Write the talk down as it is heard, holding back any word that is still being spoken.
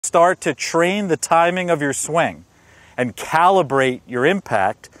start to train the timing of your swing and calibrate your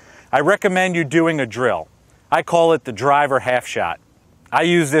impact, I recommend you doing a drill. I call it the driver half shot. I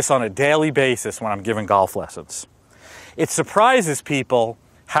use this on a daily basis when I'm giving golf lessons. It surprises people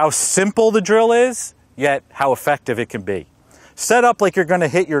how simple the drill is, yet how effective it can be. Set up like you're going to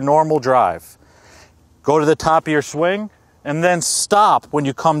hit your normal drive. Go to the top of your swing and then stop when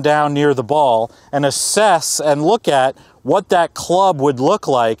you come down near the ball and assess and look at what that club would look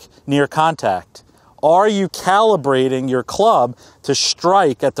like near contact. Are you calibrating your club to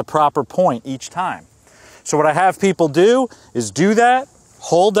strike at the proper point each time? So what I have people do is do that,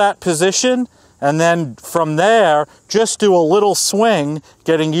 hold that position, and then from there, just do a little swing,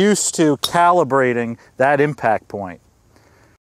 getting used to calibrating that impact point.